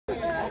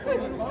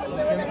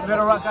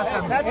Little Rock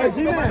got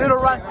Little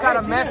Rock's got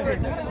a message.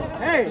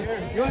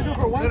 Hey, you want to do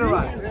for one? Little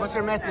Rock, what's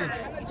your message?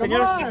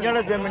 Señoras y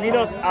señores,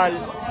 bienvenidos al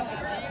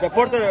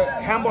deporte de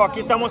handball. Aquí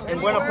estamos en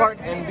Buena Park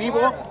en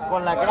vivo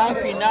con la gran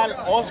final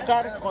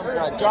Oscar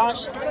contra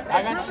Josh.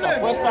 Hagan sus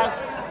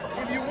apuestas.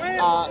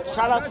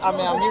 Shout out a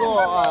mi amigo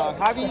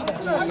Javi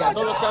y a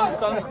todos los que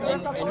están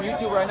en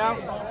YouTube right now.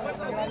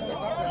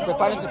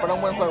 Prepárense para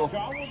un buen juego.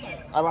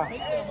 Ahí va.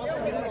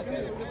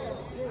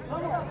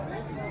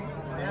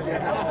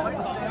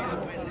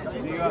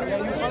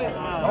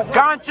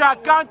 Cancha,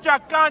 cancha,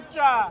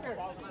 cancha.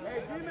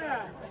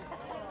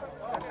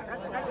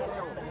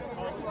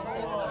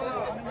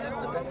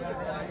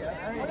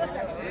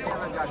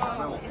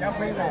 Ya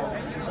fui.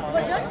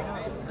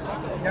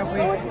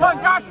 Come on,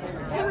 Josh.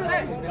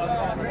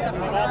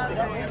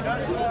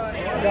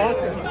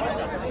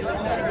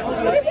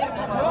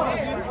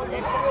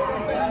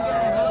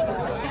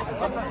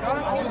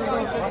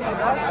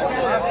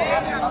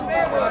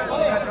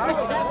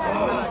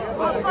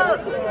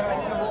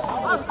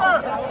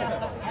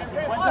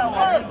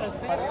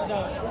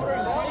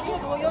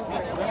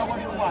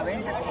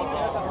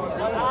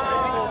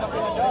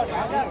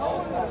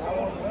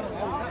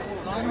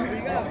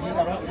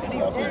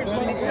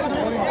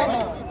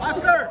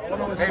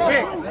 Hey,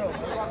 Vic.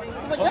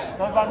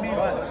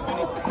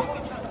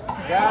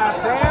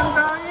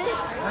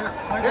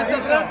 Ese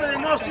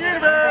referee no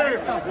sirve.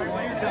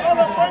 No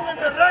lo pongan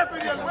de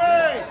referee el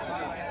güey.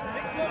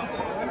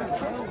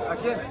 ¿A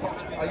quién?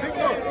 Al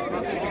Víctor.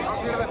 No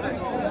sirve ese.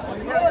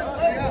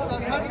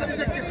 Las marcas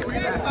dicen que su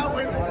vida está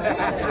buena.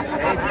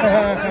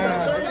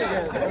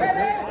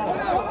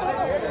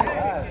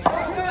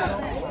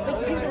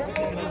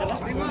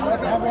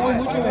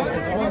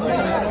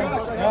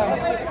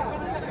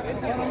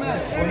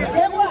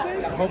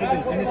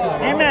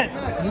 Amen.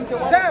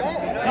 Sam,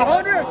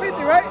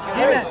 150, right?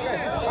 Amen.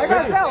 I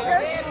got sell,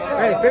 okay?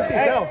 Hey,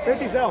 50 sell.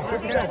 50 sell.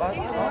 50 sell.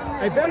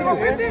 Hey, better go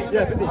 50?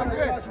 Yeah, 50.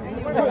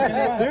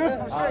 Dude?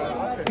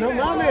 No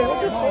mames,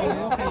 look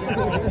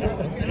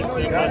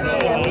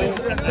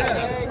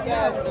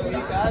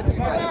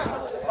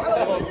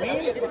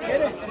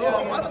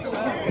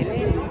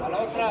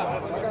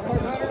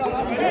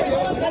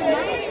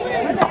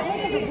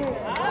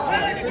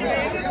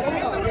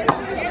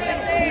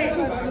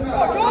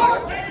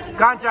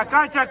Cancha,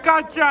 cancha,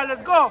 cancha,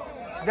 let's go.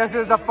 This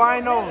is the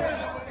finals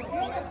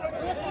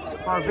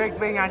for Vic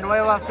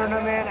Villanueva's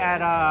tournament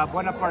at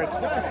Buena Park.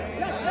 Game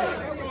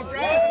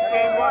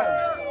 1.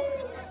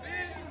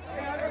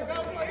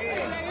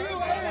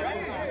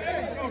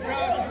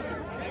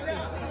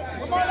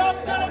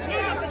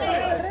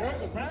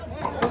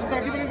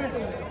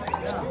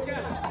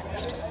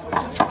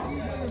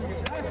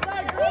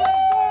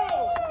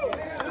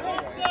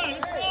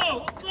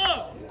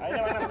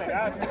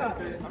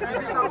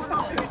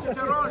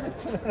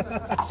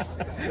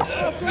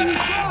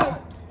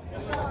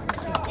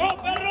 ¡Oh,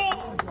 perro!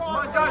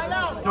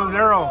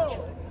 2-0.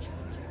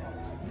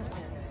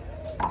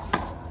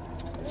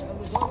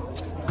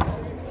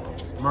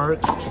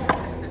 Merck.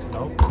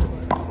 Nope.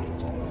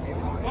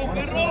 ¡Oh,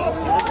 perro!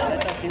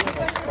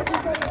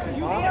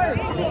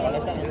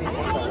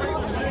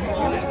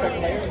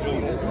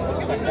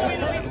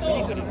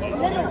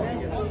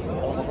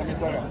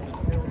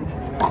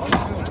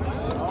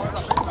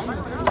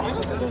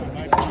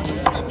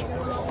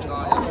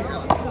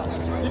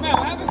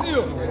 What happened to you?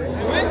 You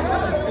win?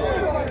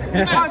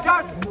 Come on,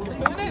 Josh.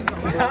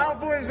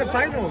 How is the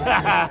final?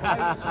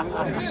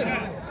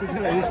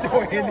 He's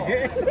still in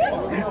here.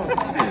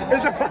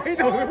 It's a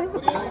final.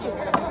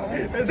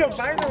 It's a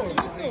final.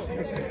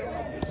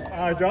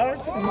 Josh?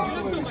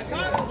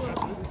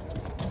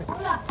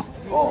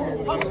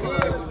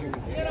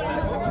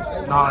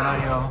 No, no,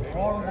 yo.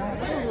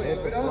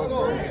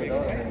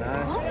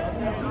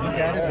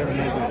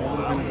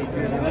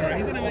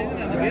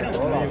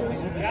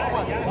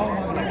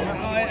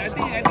 I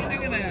think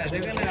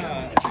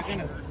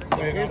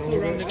they're gonna first two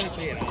rounds they're gonna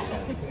play it out to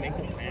make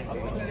them fans.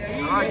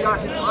 All right,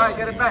 Josh. All right,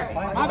 get it back.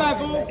 My bad,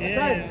 fool.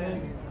 Yeah.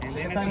 And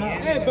then at the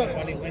end,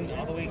 everybody went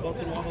all the way, go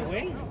through all the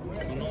way. You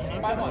know,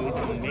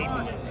 maybe.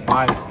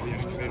 Why? Yeah,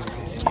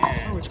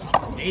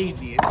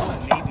 maybe. It's not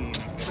maybe.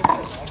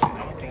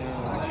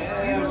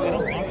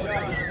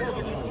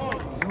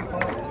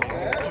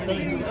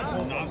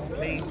 Not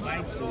play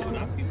fights to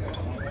knock people.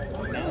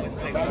 Now it's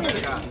like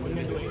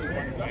women doing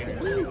smart fighters.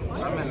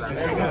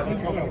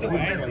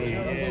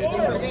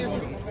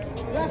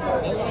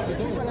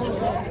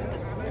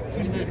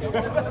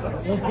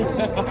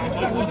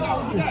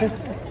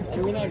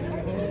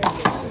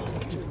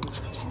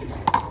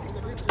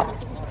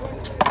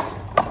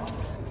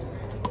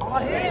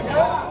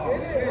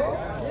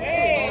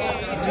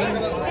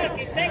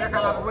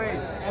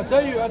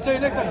 I'll tell you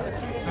next time.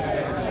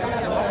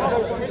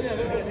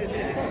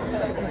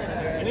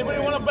 Anybody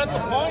want to bet the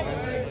point?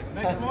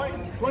 Bet the point?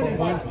 20.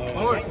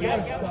 Score.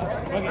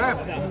 Ref,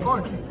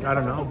 score. I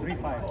don't know.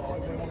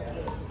 3-5.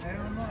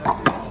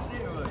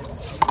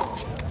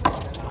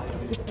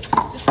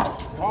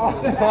 I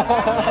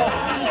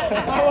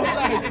was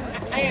like,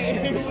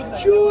 hey,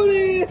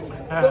 Judy!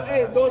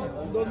 Dos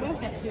más.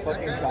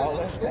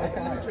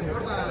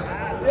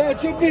 Yeah,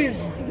 chupis.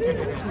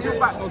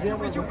 Chupa.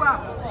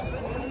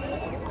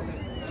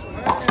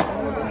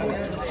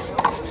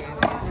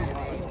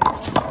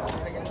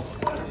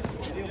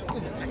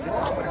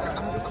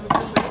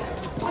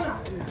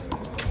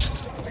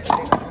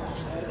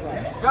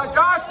 Yo,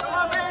 Josh, come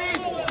on, baby.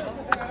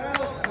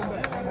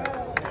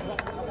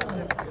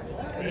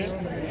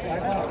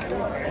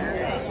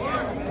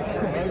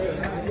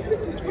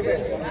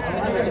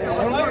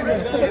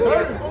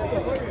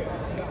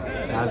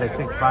 I was like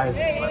 6'5".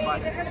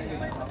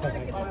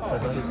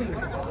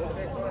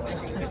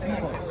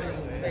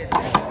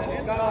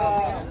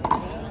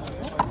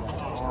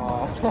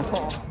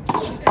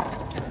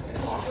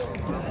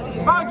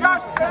 Come on,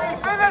 Josh, baby,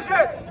 finish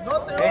it.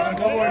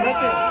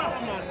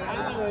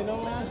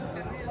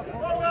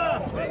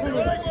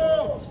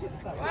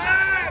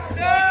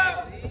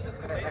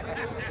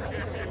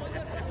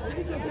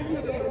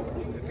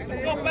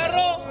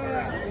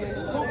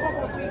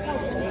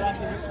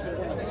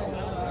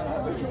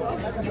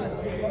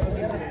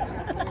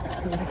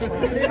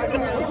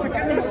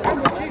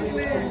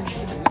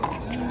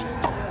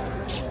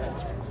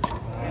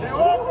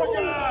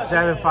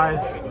 Seven, 5,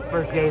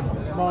 first game.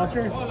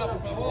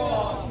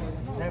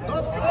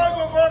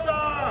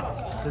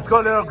 Let's go,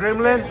 little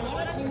gremlin.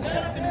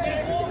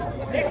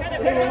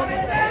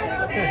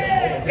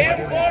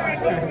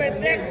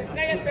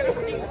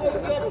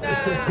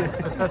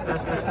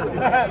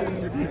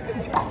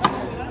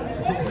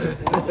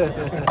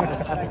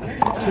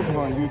 Come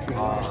on, YouTube.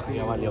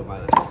 Ya valió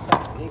madre.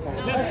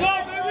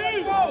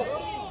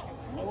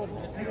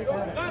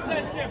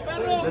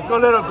 Let's go,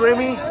 little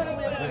Grimmy.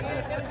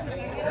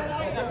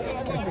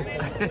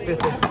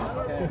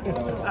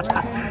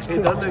 He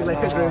does look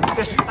like a Grimmy.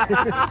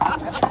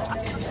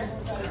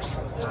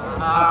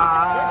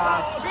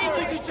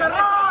 ¡Pinche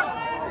chicharrón!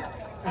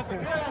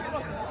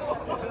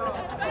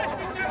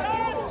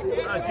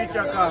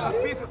 Chichaca.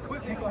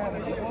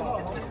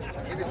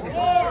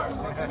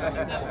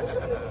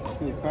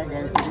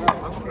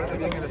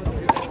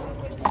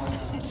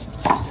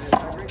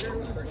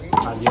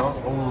 Adiós.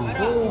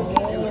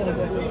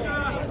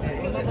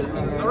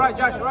 All right,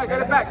 Josh, all right,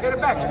 get it back, get it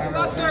back.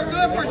 Not there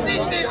good for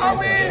Titi,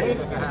 homie!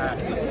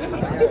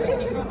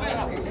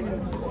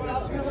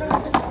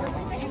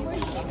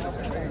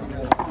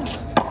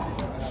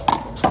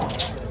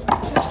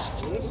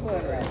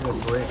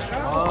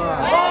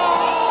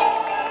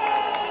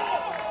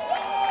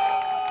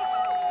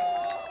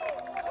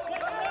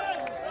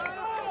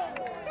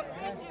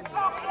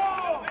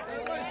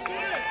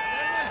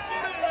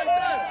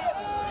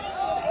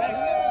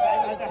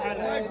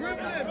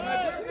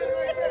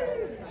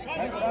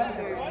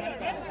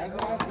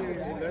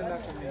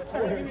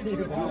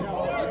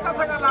 ¡Estás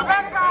en la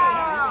verga!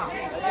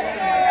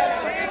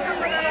 ¡Estás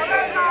en la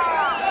verga!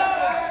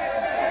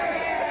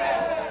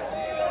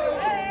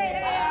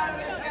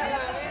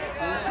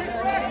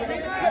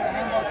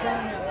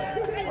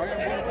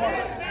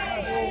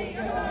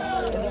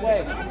 In the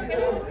way.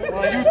 We're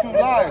on YouTube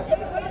Live.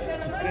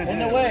 In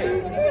the way.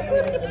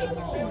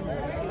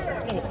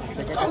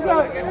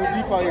 We'll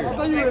be fire.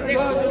 We'll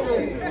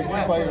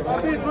be fire, man.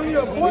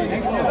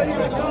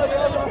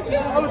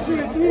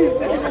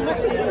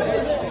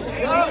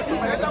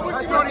 Esa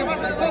última que va a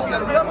ser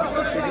Oscar, veamos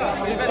con esa.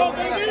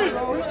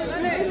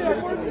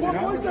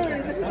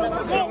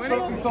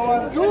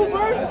 Two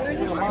first?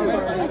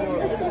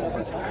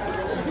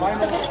 I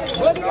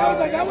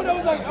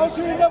was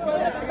shooting up.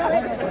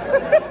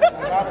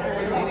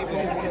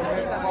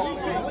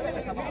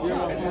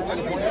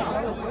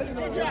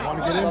 Want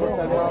to get in, bro?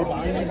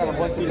 Got a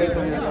bunch of legs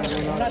on here.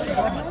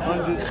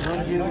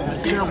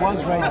 Here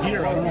was right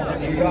here. I don't know if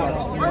it's here.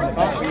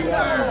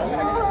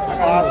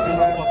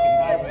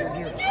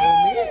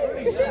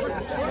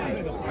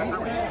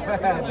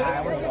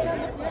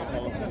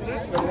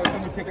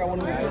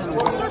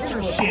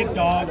 Shit,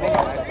 dog.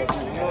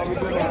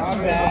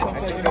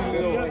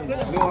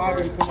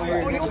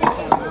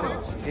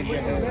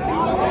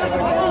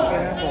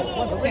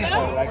 What's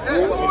tempo?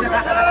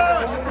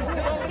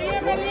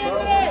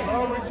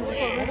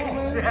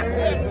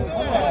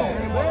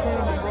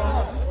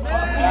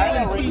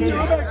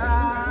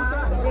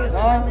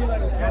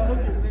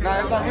 Nah,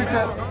 it's not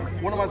Richard.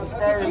 One of my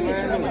subscribers,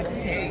 man.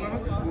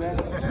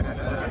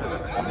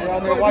 They're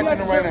out there watching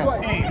them right now.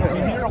 Hey,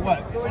 you hear or what?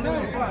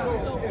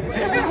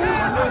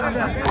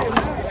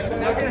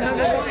 I'll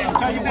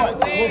tell you what,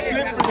 we'll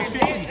flip for the 50.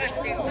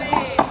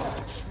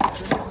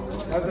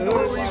 That's the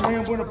hood reason we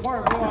in Buena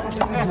Park, bro. This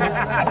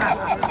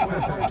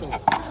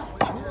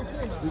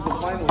is the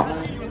finals,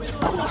 man.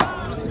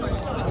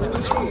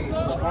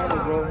 The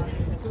finals, bro.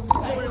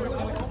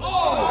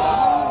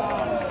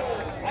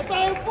 I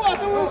thought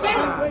it was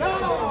there.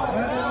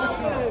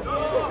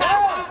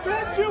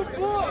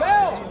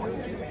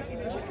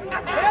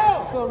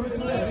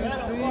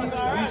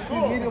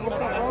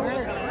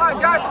 Come on,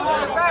 Josh,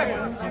 get back.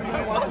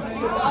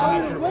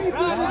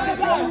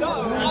 No.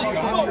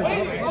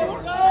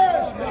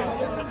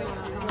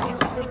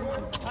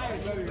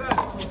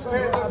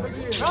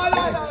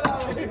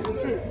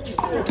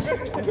 That's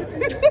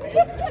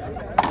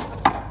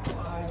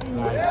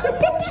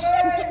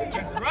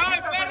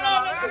right,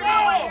 perro, let's go!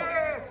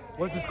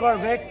 What's the score,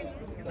 Vic?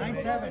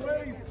 9-7.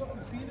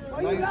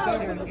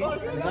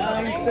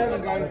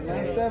 9-7, guys.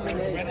 9-7.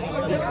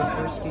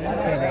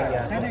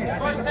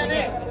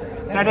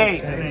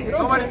 10-8.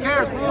 Nobody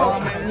cares, bro. Oh,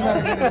 man, we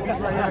gotta get this beat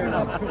right here.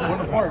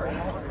 Buena Park.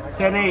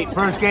 10-8,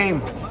 first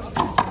game.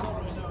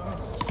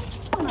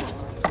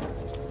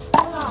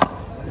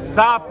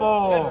 Sapo.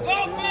 Go,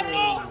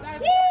 perro!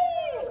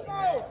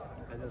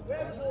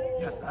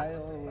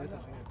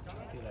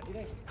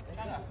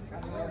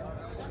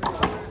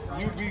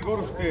 You be go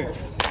to spit.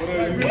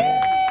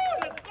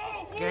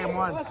 Game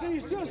one.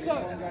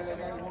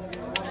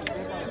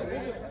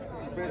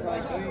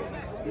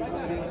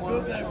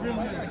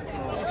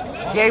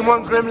 Game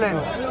one, Gremlin.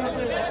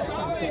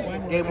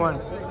 Game one.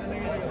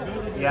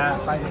 Yeah,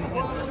 final.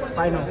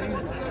 Final.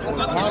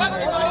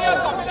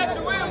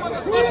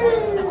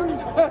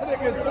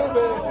 Nigga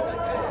stupid.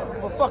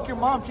 Well, fuck your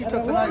mom, Chicha,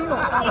 tonight.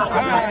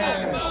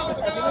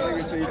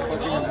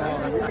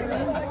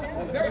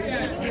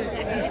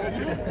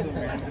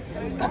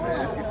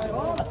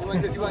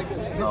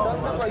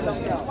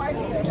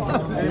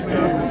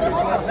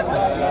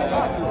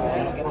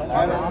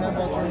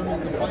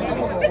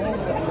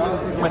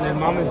 When his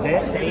mom is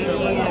dead,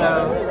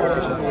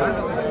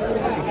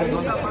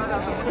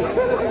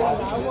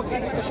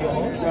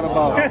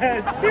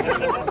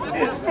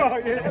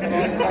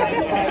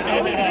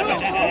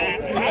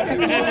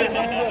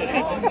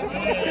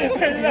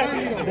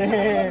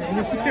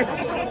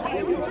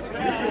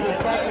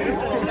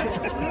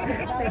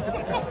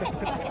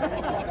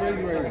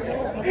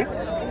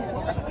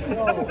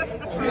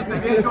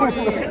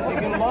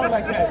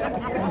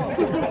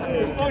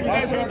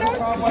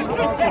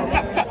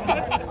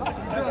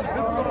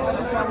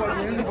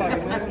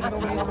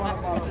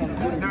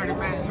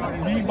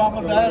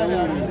 Vamos a ver,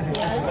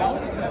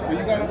 you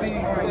gotta be.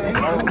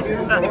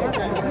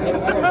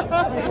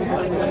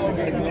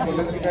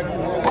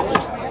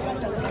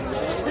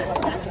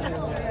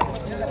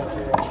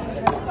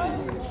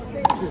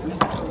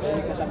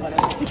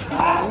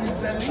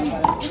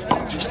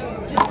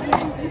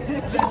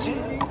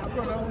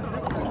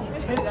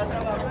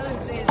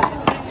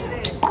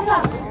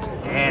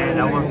 and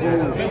that was good.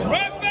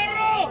 Right,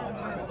 perro!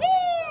 Woo!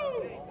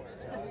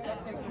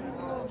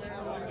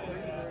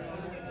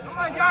 Come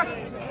on, Josh!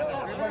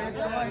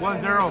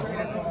 1-0.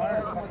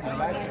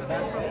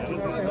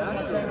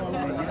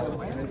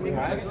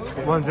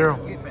 1-0.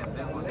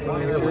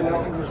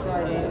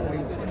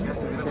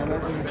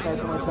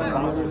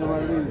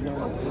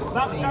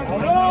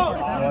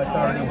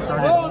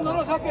 No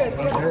lo saques.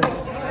 1-0.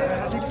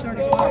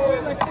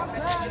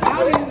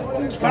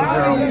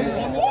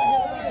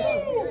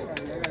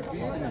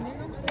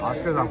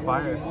 Oscar's on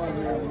fire.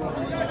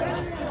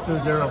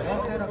 2-0.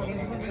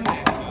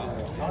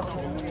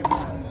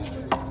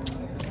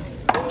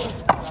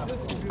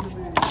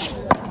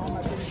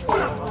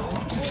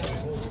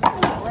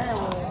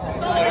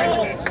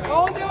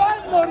 ¿Dónde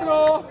vas,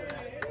 morro?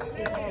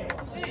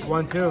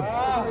 1-2.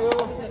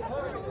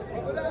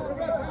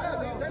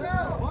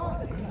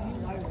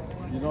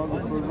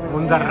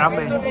 Un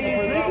derrame.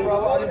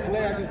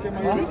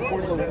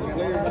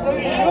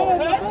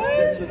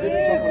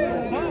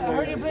 I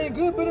heard you're playing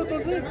good, but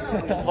don't drink.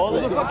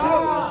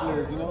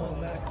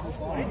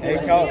 Hey,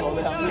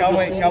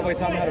 Cowboy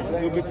taught me how to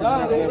play.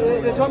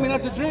 They told me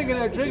not to drink, and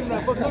I drink, and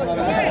I fucked up.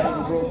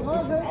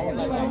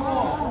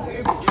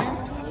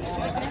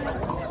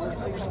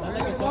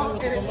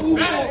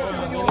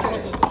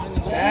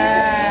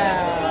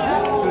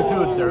 Yeah.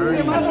 2-2,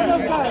 dirty.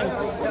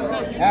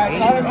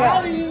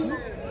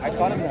 I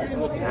taught him that.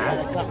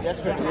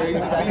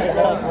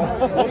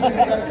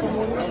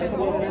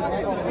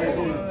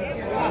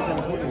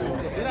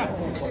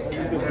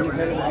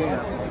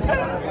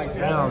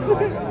 Hell no.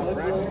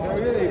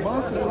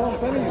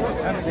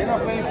 They're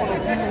not playing for the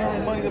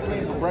premium money, they're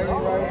playing for bragging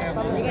rights.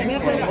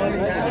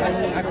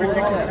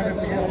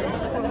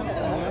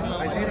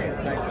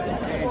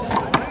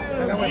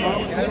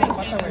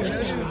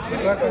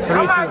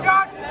 Come on,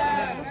 Josh!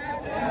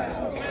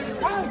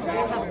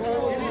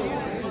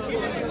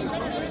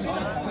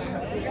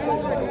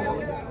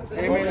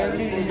 Hey man, that's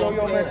me,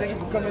 Yo-Yo man. Thank you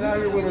for coming out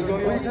here with us,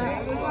 Yo-Yo. I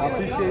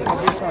appreciate it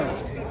big time.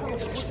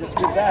 Just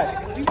get back.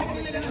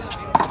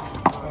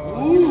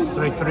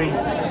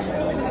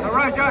 3-3. All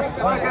right, Josh.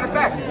 I got it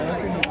back.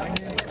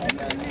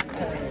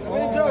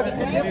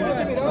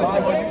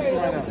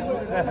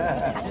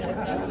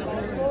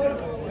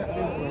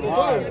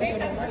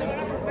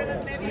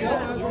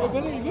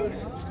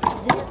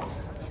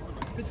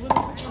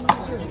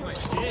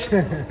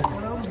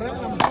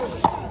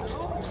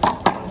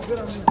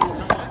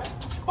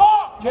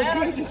 Just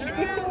good.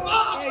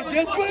 Hey,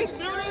 just good.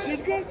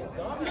 Just good.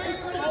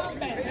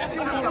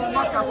 Shut the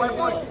fuck up, white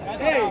boy.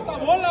 Hey,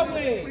 bola,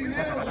 güey.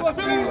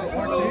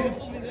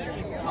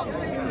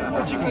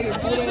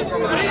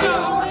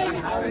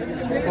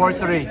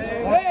 4-3.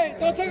 Hey,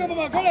 don't take him on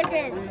my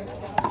collective.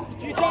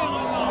 Chicha.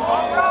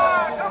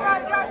 Come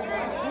on, Joshi.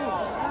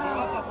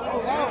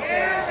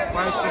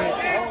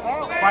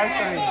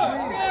 5-3.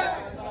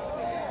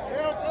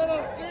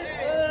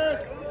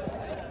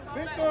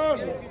 Víctor,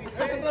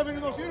 ese tráfico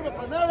no sirve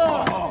para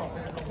nada.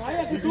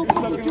 Cállate tú,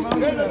 puto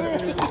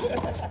chupín.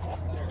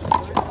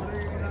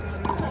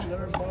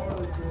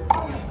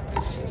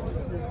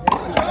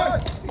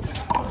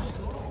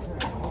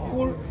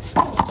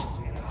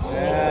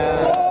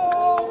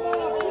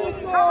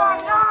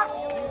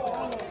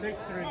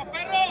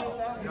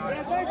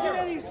 That's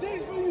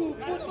 1986 for you,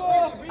 puto.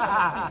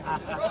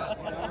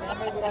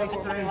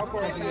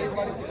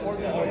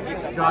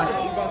 Josh.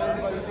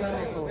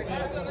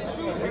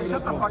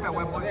 Shut the fuck up,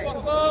 güey.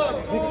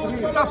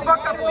 Shut the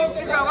fuck up,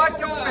 pinche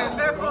gabacho,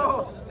 pendejo.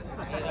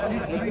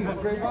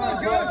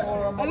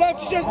 I love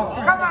you, just.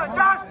 Come on,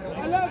 Josh. I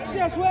love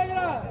you,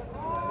 suegra.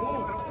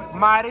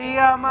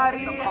 Maria. I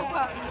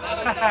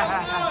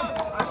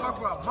fuck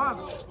with a mom.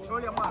 Show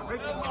your mom.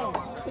 Rapist mom.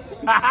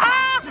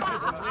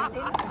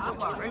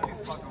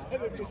 Rapist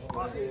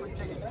fuck.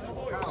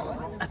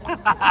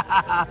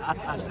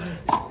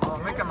 I'm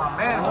making my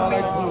man.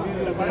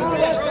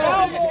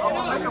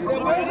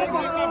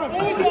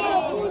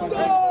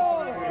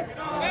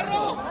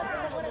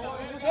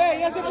 Hey,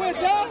 ¿ya se puede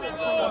ser?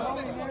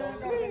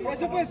 ¿Ya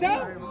se puede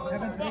ser?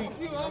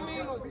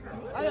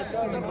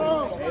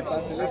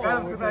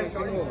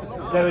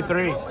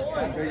 7-3.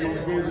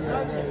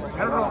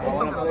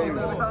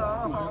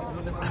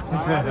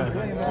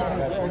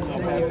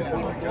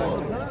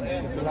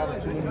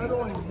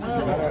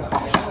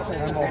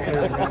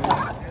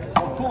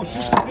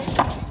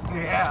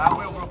 Yeah, I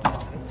will, bro.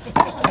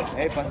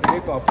 Hey,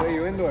 Pacifico, I'll play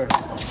you indoor.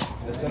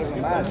 Instead of a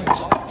match.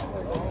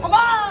 Come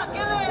on,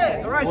 get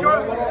it! All right,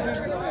 short.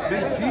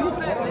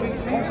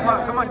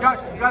 Come on, Josh,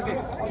 you got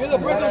this. Get the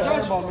first one,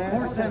 Josh.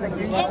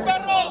 Go,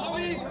 perro!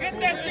 Get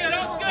that shit,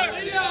 Oscar!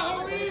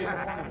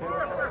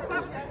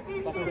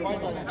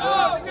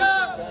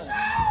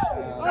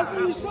 After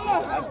you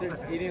saw. After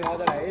eating all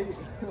that I ate.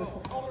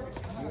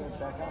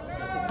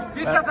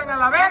 ¡Quítasen a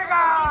la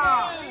verga!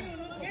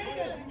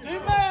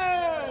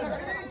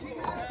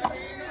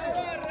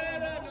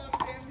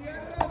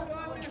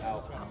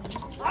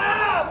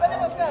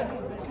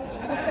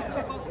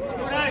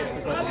 Hey,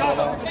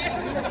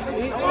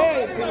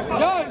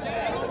 John,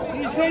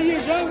 he's 10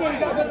 years younger, he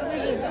got better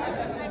vision.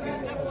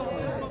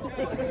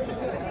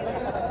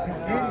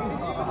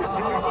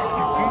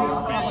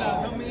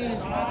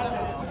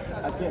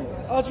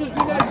 Oscar's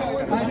good at it.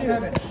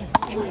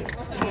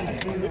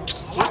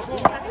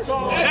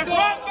 Let's go,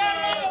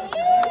 perro!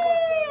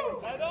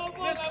 Let's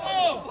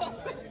go!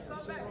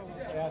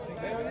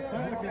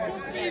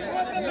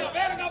 ¡La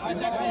verga,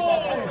 pendejo!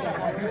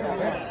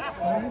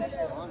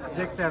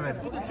 6-7.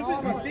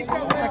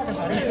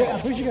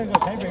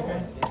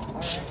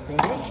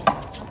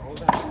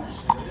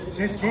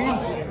 This game?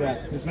 Yeah,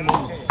 this one. Let's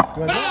go,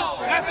 perro!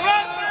 Let's go!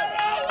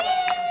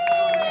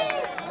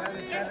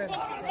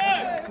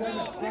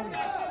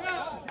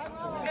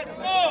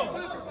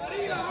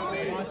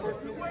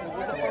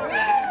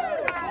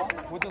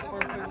 What does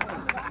first place mean?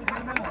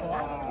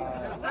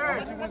 Sir, I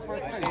think it's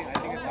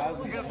 1,000.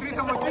 you got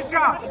threesome with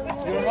Chicha.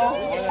 You don't know?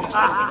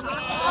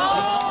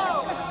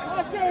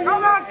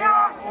 Come on,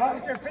 Josh!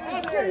 Oscar,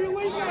 you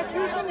always got to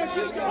do something with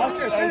Chicho.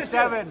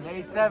 8-7.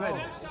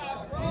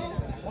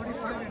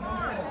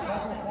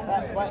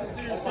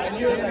 I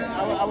knew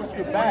I would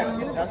scoot back.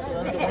 That's the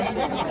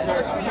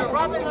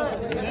one.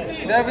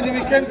 They haven't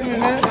even came to me,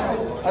 man.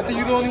 I think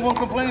you're the only one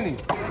complaining.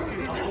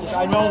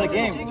 I know the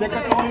game. Check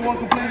out the only one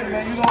complaining,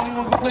 man. You're the only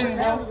one complaining,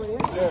 bro.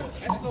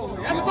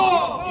 Let's go!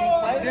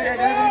 They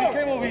haven't even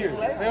came over here.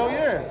 Hell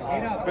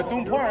yeah.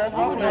 Bethune Park, that's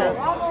where I play at.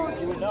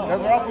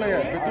 That's where I play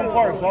at. Bethune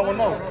Park, so I would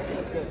know.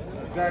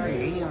 You're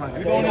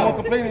the only one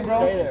complaining, bro.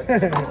 You're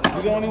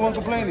the only one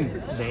complaining.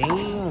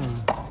 Damn.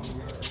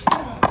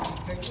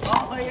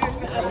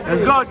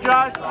 Let's go,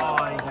 Josh.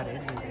 Oh, he got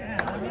it.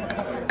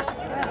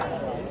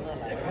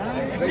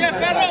 Shit,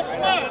 perro,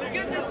 come on,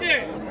 get this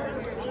shit!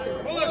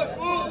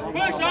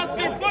 Push,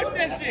 Oscar, push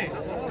that shit!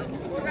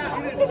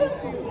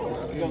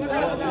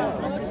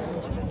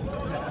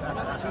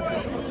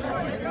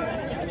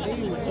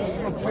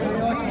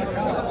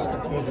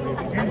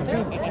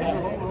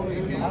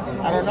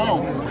 I don't know.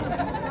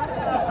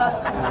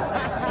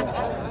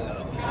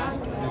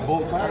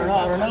 I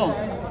don't know.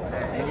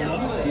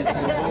 He's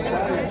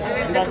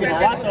talking a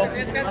lot, though.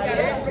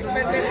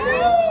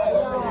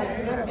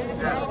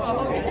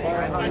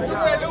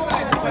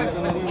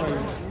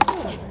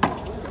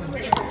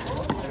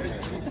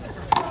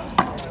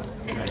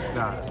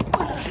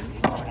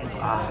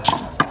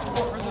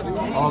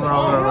 Over.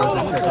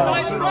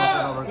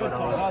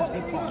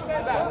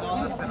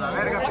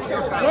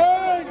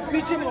 Hey,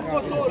 pinche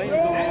mocoso.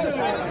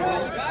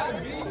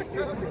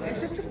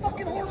 Shut your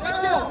fucking horse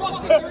mouth!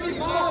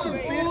 Fucking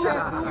bitch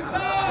ass!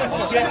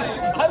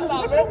 I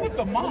love it with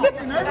the mom.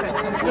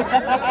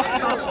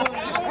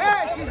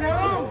 Hey, she's at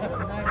home!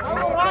 I'm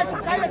alright,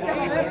 cállate la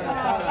verga!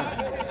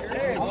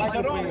 Hey,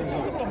 chicharrón!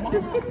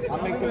 I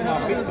make them my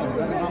victims.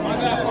 That's not my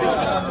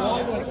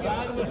victim.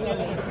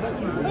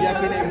 Ya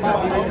tiene más,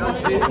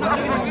 shit.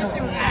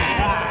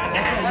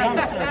 That's a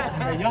youngster.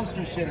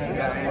 youngster shit.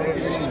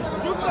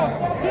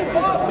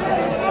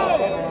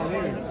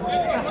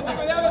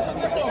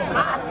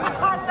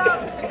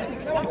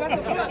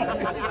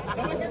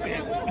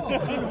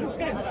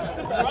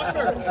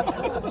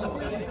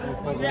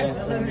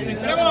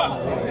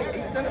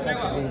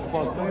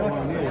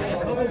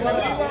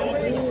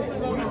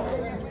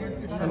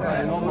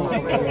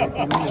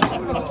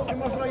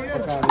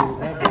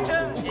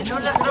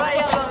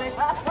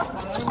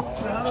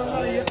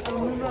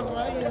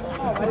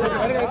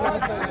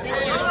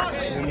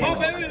 Come on,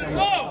 baby, let's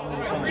go.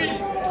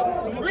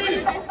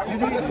 Read.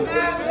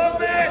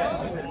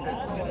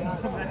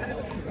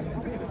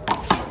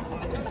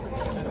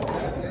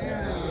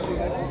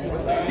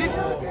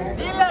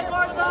 ¡Dile,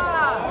 gorda!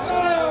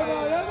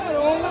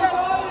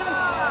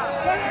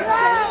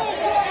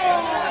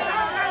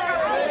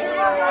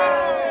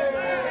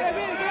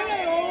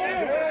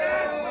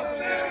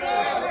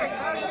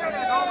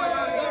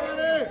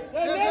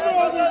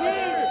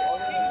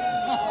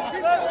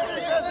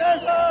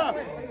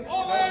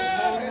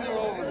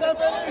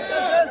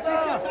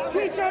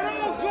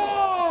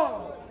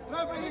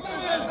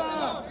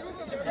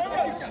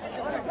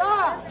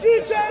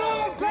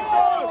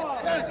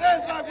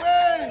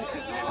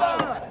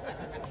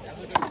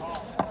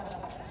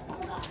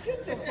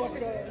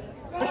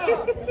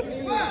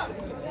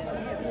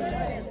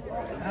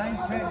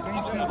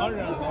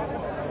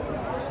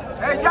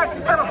 Hey, Josh,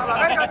 quítanos a la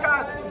verga,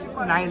 Josh.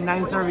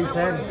 9 serving 10.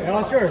 Yeah,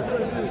 what's yours? What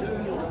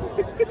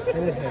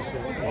is that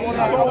shit?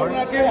 I would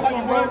not give it to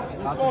him, bro.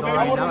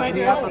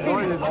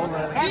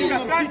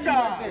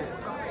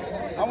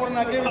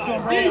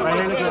 Right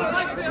here,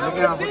 look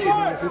at him.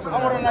 I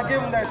would not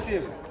give him that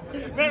shit. I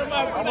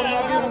would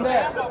not give him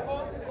that.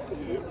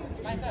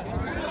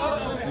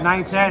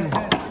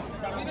 9-10.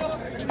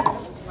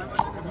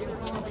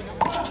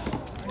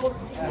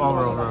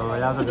 Over.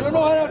 That was a good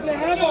know how to play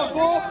handball,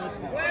 fool.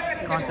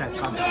 contact.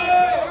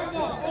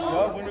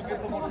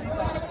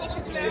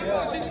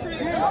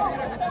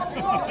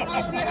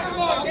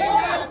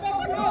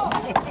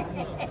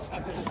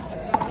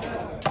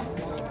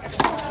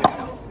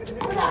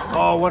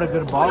 Oh, what a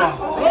good ball.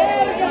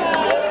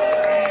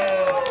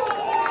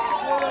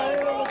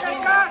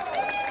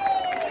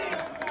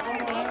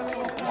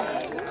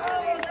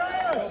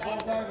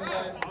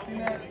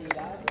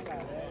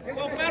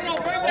 Go, Perro,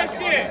 bring that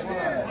shit.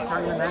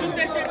 Shoot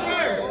that shit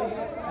first.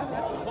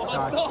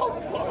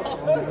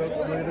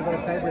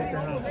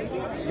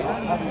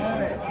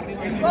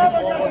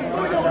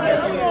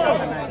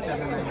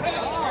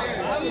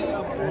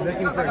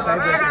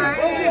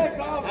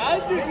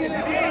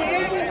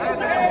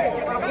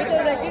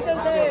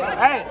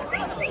 Hey!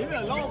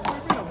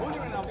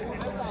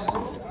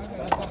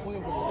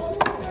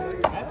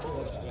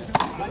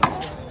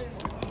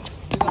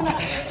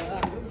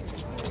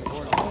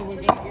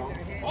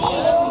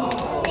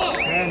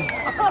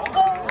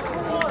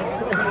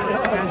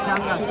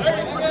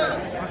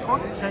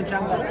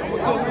 Changa.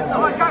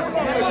 Come on, Josh.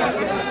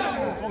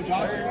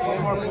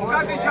 You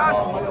got me, Josh.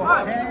 Come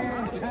on.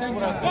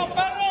 Go,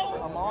 Perro.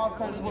 I'm all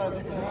trying to do it.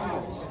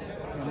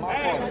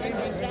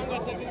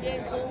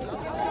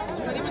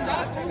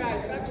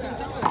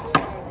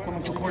 Come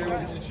and support it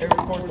every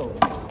court, though.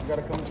 You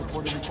gotta come and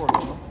support every court, you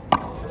know?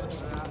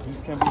 You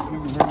just can't be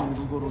sleeping here and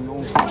you go to your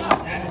own court.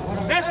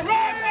 That's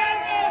right,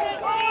 Perro.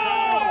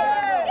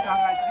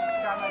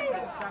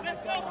 Let's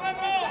go,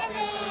 Perro.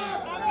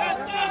 Let's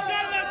go,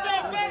 Perro. Let's go,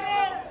 Perro.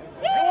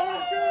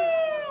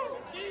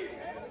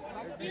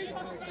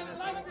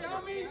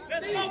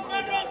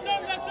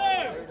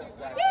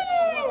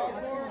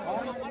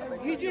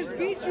 He just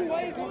beat you.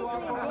 Why you going for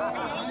him?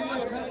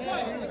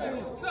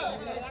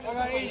 All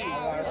right, 80.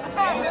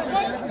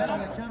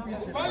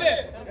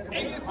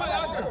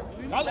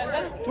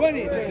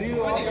 20.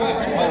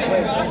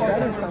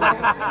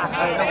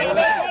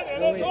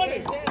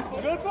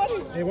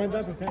 They went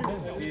down to 10.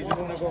 See, you just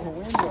wanna go for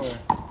wins, or?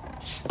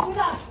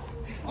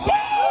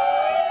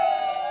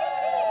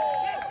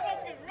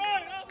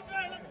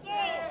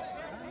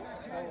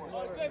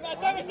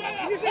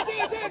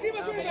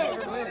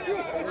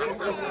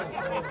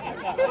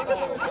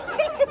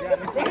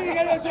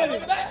 Give us 20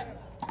 back.